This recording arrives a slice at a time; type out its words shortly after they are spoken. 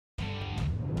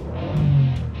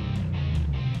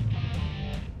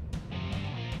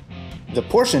The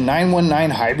Porsche 919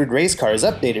 hybrid race car is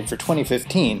updated for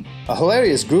 2015, a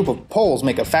hilarious group of Poles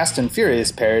make a Fast and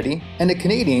Furious parody, and a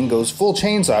Canadian goes full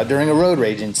chainsaw during a road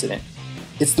rage incident.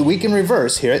 It's the week in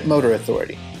reverse here at Motor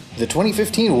Authority. The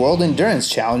 2015 World Endurance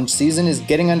Challenge season is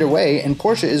getting underway, and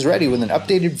Porsche is ready with an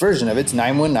updated version of its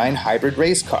 919 hybrid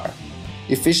race car.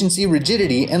 Efficiency,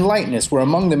 rigidity, and lightness were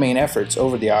among the main efforts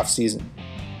over the off-season.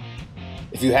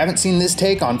 If you haven't seen this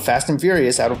take on Fast and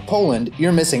Furious out of Poland,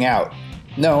 you're missing out.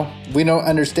 No, we don't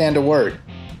understand a word.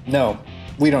 No,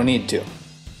 we don't need to.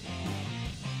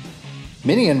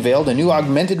 Mini unveiled a new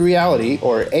augmented reality,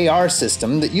 or AR,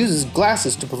 system that uses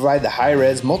glasses to provide the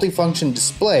high-res multifunction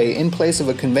display in place of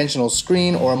a conventional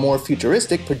screen or a more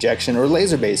futuristic projection or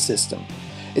laser-based system.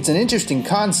 It's an interesting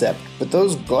concept, but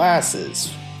those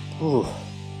glasses... Ooh.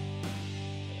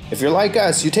 If you're like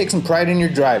us, you take some pride in your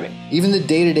driving, even the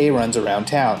day-to-day runs around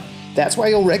town. That's why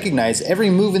you'll recognize every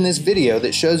move in this video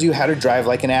that shows you how to drive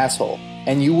like an asshole,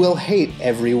 and you will hate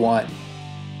every one.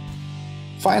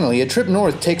 Finally, a trip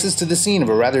north takes us to the scene of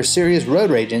a rather serious road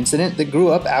rage incident that grew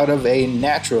up out of a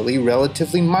naturally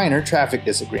relatively minor traffic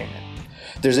disagreement.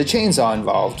 There's a chainsaw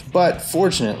involved, but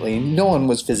fortunately, no one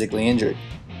was physically injured.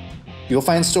 You'll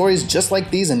find stories just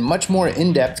like these and much more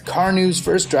in-depth car news,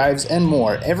 first drives, and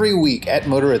more every week at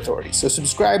Motor Authority, so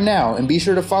subscribe now and be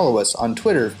sure to follow us on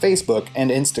Twitter, Facebook,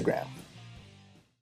 and Instagram.